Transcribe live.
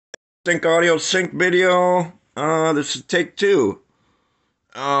Sync audio, sync video. This is take two.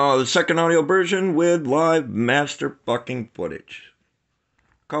 The second audio version with live master fucking footage.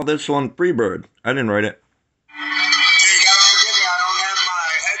 Call this one Freebird. I didn't write it. Hey, you gotta forgive me, I don't have my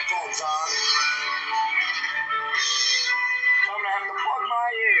headphones on. So I'm gonna have to plug my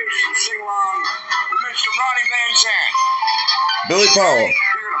ears and sing along with Mr. Ronnie Van Zant. Billy Powell.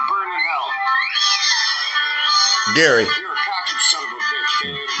 You're gonna burn in hell. Gary. You're a cocky son of a bitch,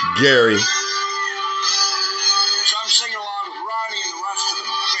 Gary. Gary. So I'm singing along with Ronnie and the rest of the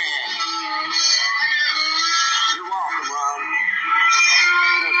band. You're welcome, Ron.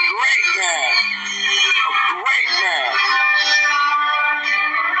 You're a great man. A great man.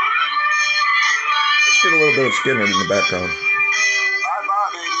 Let's get a little bit of Skinner in the background. Bye-bye,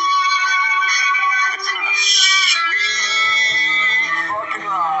 baby. It's been a sweet fucking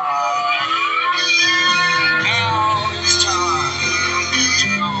ride. Now it's time to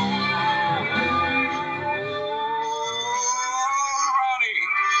go. Ronnie.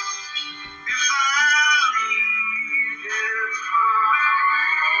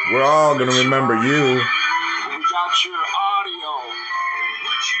 We're all gonna remember you. We got your audio.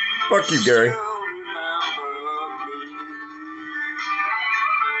 Fuck you, Gary. Still remember me.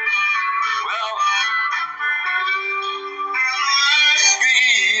 Well, be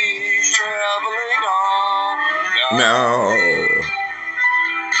traveling on. No.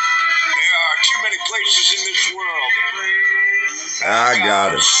 There are too many places in this world. I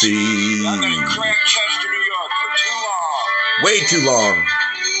gotta see. I've been in Crankchester, New York for too long. Way too long.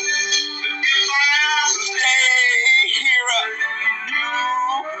 Stay here, you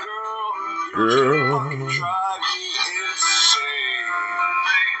girl. Girl. Fucking drive me insane.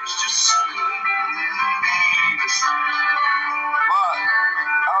 But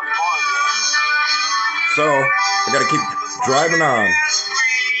I was born here. So, I gotta keep driving on. Yeah,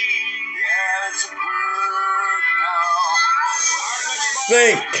 it's a bird now.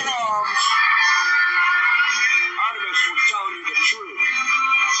 Think. Artemis was telling you the truth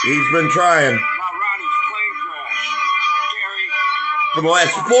He's been trying about Ronnie's plane crash. Gary, for the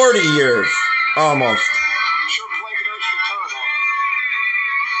last 40 years. Almost. sure plagued us the turtle.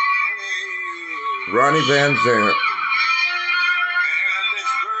 Hey. Ronnie Van Zant. And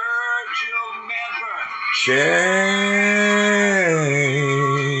this bird you'll never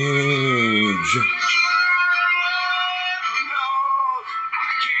Change. know. I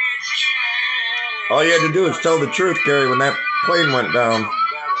can't change. All you had to do is tell the truth, Gary, when that plane went down. Better.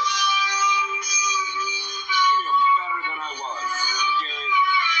 You feel better than I was, Gary.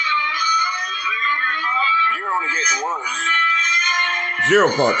 You're only getting worse. 0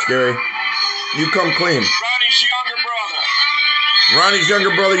 fucks, Gary. You come clean. Ronnie's younger brother. Ronnie's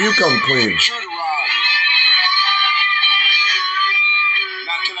younger brother, you come clean. True to Ron.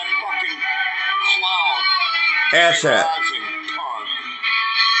 Not to that fucking clown. Asshat. Rising pun.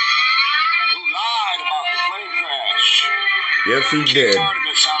 Who lied about the plane crash. Yes, he Kicked did.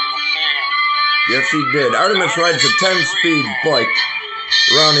 Artemis out of the band. Yes, he did. Artemis rides a 10-speed bike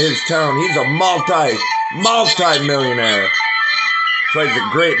around his town. He's a multi-millionaire. So he's a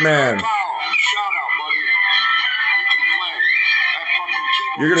great man. Wow, shout out, buddy. You can play. That fucking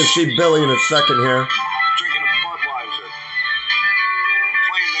keyboard. You're gonna see Billy in a second here. Drinking a Budweiser.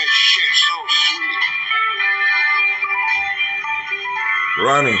 Playing that shit so sweet.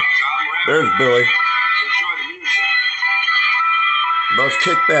 Ronnie, Tom Ram, there's Billy. enjoy the music. Let's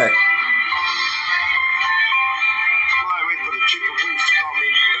kick back. While I wait for the chief of police to call me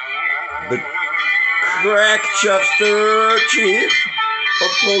The back. Crackchester Chief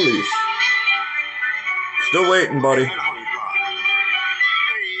of Police. Still waiting, buddy. And honey pot.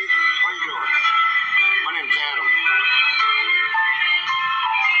 Hey, Eve, how you doing? My name's Adam.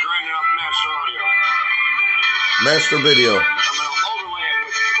 Grinding up Master Audio. Master Video. I'm gonna overlay it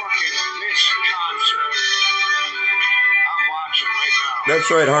with fucking this concert. I'm watching right now. That's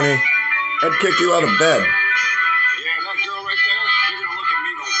right, honey. I'd kick you out of bed. Yeah, that girl right there, you're gonna look at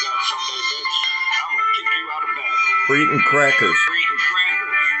me like that someday, bitch. I'm gonna kick you out of bed For eating crackers. for eating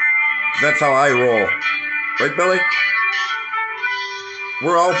crackers. That's how I roll. Right, Billy?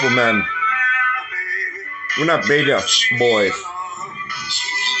 We're alpha men. Oh, baby. We're not beta boys.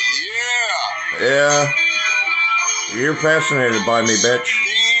 Yeah. Yeah. You're fascinated by me, bitch.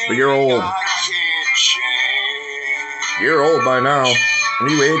 But you're old. I can't change. You're old by now.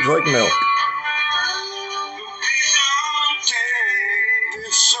 And you age like milk. Don't take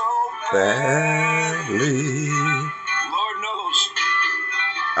this so Badly. Lord knows.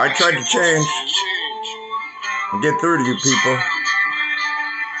 I tried to change and get through to you people. I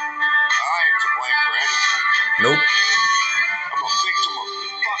ain't to blame for anything. Nope. I'm a victim of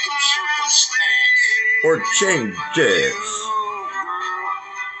fucking or changes. Girl,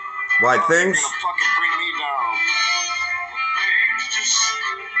 Why you're things? gonna fucking bring me down.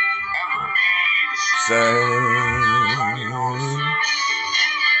 Ever. Ronnie knows. Say.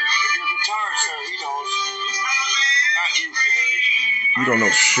 And your guitarist there, he knows. Not you, Gary. You don't know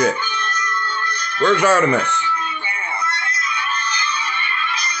shit. Where's Artemis? Bam.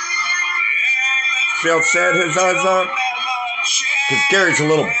 See how sad his eyes are? Because Gary's a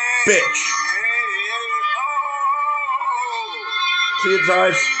little bitch. See his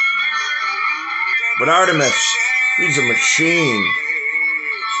eyes? But Artemis, he's a machine.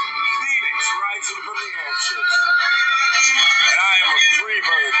 Phoenix rising from the ashes. And I am a free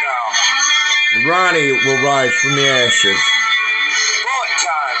bird now. Ronnie will rise from the ashes. Bullet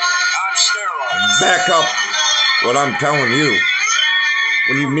time on steroids. Back up what I'm telling you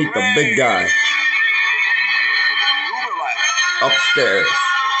when you meet the big guy Gooberlet. upstairs.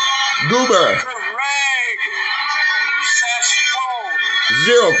 Goober, Greg. Saxophone.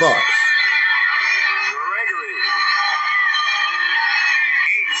 0 bucks. Gregory.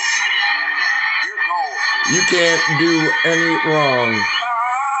 Ace. Your goal. You can't do any wrong.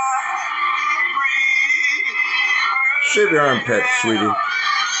 Shave your armpits, sweetie. Enjoy.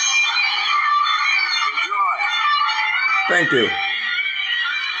 Thank you.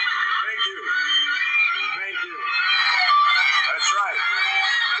 Thank you. Thank you. That's right.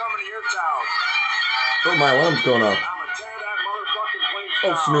 Coming to your town. Oh, my alarm's going off. I'm gonna tear that motherfucking place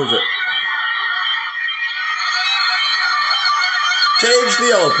Oh, down. snooze it. Cage the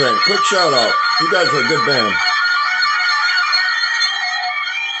Elephant. Quick shout out. You guys are a good band.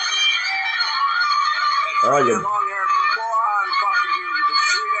 That's Oh, right, you- your long hair blonde fucking dude with the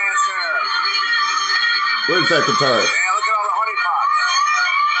sweet ass hair. Where's that guitarist? Yeah, look at all the honey pots.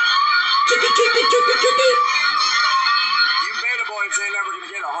 Chicky, chicky, chicky, chicky. You beta boys ain't never gonna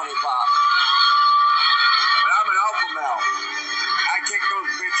get a honey pot. But I'm an alpha male. I kick those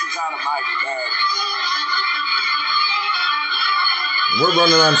bitches out of my bed. We're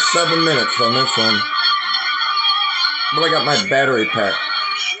running on 7 minutes on this one. But I got my battery pack.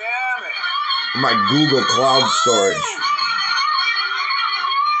 Jam it. My Google Cloud storage.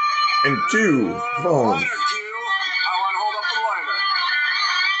 And 2 phones. Lighter, Q. I want to hold up the lighter.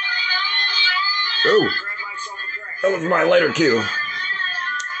 Oh, Grab myself a drink. that was my lighter cue. And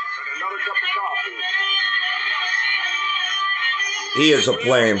another cup of coffee. He is a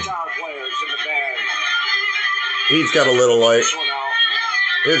flame. Guitar players in the band. He's got a little light. This one out.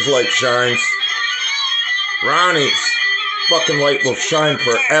 His light shines. Ronnie's fucking light will shine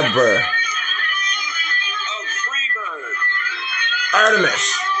forever. Of Freebird.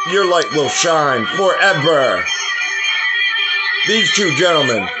 Artemis, your light will shine forever. These 2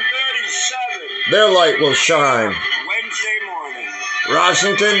 gentlemen, 7:37. their light will shine. Wednesday morning.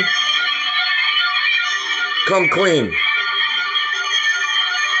 Washington, come clean.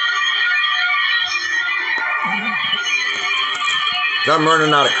 I'm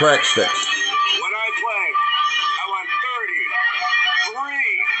running out of crack sticks. When I play, I want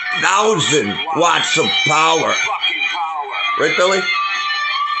 33 1,000 watts of power. fucking power. Right, Billy?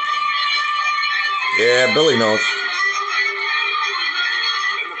 Yeah, Billy knows.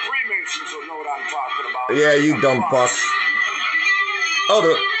 And the Freemasons will know what I'm talking about. Yeah, you dumb fucks. Oh,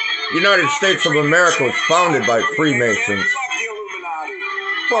 the United States of America was founded by Freemasons. Fuck the Illuminati.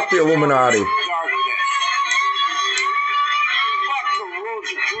 Fuck the Illuminati. Darkness. Fuck the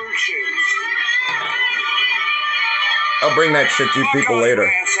Rosicrucians. I'll bring that shit to you people Fuck all later.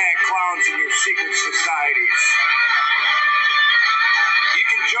 you ass-hat clowns in your secret societies. You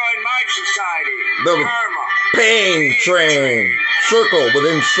can join my society. The Karma. Pain train. Circle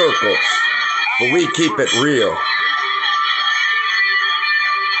within circles. But we keep it real.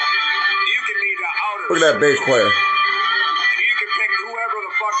 You can be the outer Look at that bass player. And you can pick whoever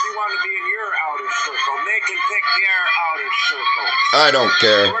the fuck you want to be in your outer circle. They can pick their outer circle. I don't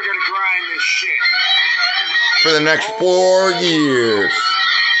care. We're gonna grind this shit. For the next 4 years.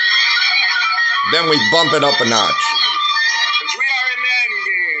 Then we bump it up a notch. Cause we are in the end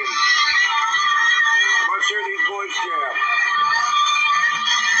game. Let's hear these boys jam.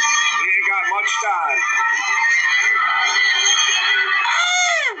 We ain't got much time.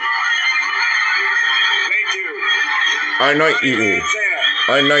 Thank you. I knight Honey you. Van Zandt,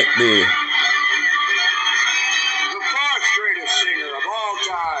 I knight thee. the fourth greatest singer of all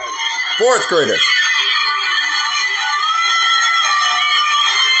time. 4th greatest.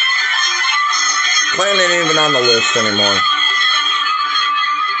 Clan ain't even on the list anymore.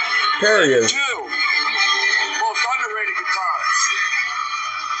 Perry is. 2 most underrated guitarists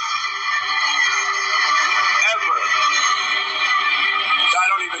ever. 'Cause I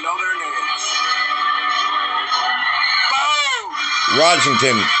don't even know their names.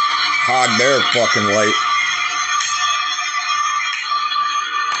 Washington hogged their fucking light.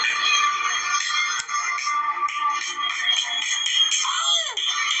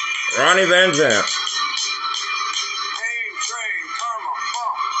 Ronnie Van Zant. Pain, train, karma,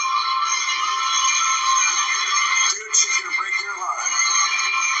 pump. Dude, she's gonna break your heart.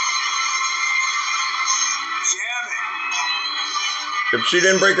 Jam it. If she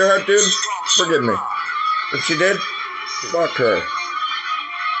didn't break her heart, dude, forgive me. If she did, fuck her.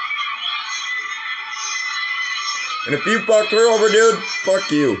 And if you fucked her over, dude,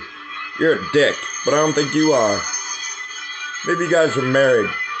 fuck you. You're a dick, but I don't think you are. Maybe you guys are married.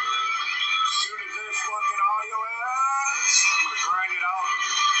 As soon as this fucking audio ends, I'm gonna grind it out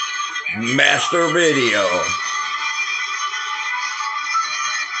with the Master video.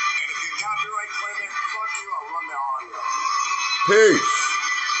 And if you copyright claim it, fuck you, I'll run the audio. Peace.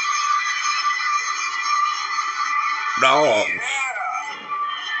 Dog. Yeah!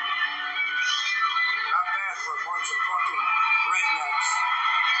 Not bad for a bunch of fucking rednecks.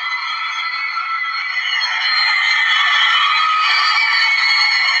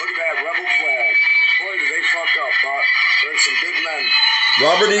 Look at that rebel flag. Boy, did they fuck up, but there's some good men.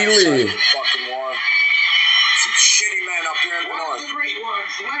 Robert E. Outside Lee. the fucking war. Some shitty men up here in the north.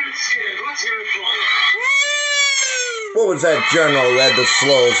 Let's hear it for you. What was that general who had the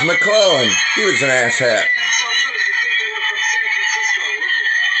slows? McClellan. He was an asshat. So good, you think they were from San Francisco, wouldn't you?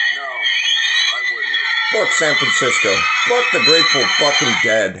 No, I wouldn't. Fuck San Francisco. Fuck the Grateful fucking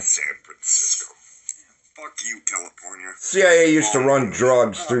Dead. San Francisco. Fuck you, California. CIA used to run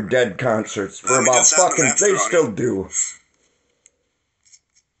drugs through Dead concerts for about fucking, they still do.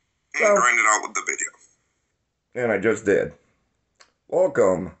 And grind it out with the video. And I just did.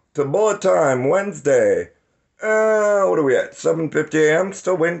 Welcome to Bullet Time Wednesday. What are we at? 7:50 a.m.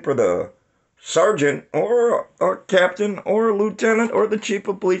 Still waiting for the sergeant or a captain or a lieutenant or the chief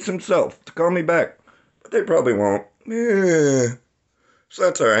of police himself to call me back. But they probably won't. Yeah. So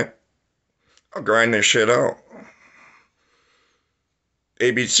that's alright. I'll grind this shit out.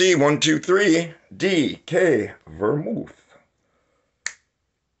 ABC 123 DK Vermouth.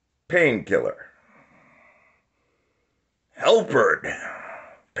 Painkiller. Helford.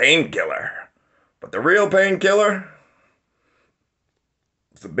 Painkiller. But the real painkiller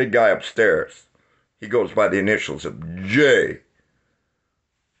is the big guy upstairs. He goes by the initials of J.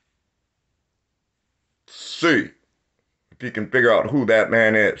 C. If you can figure out who that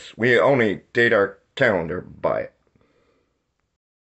man is. We only date our calendar by it.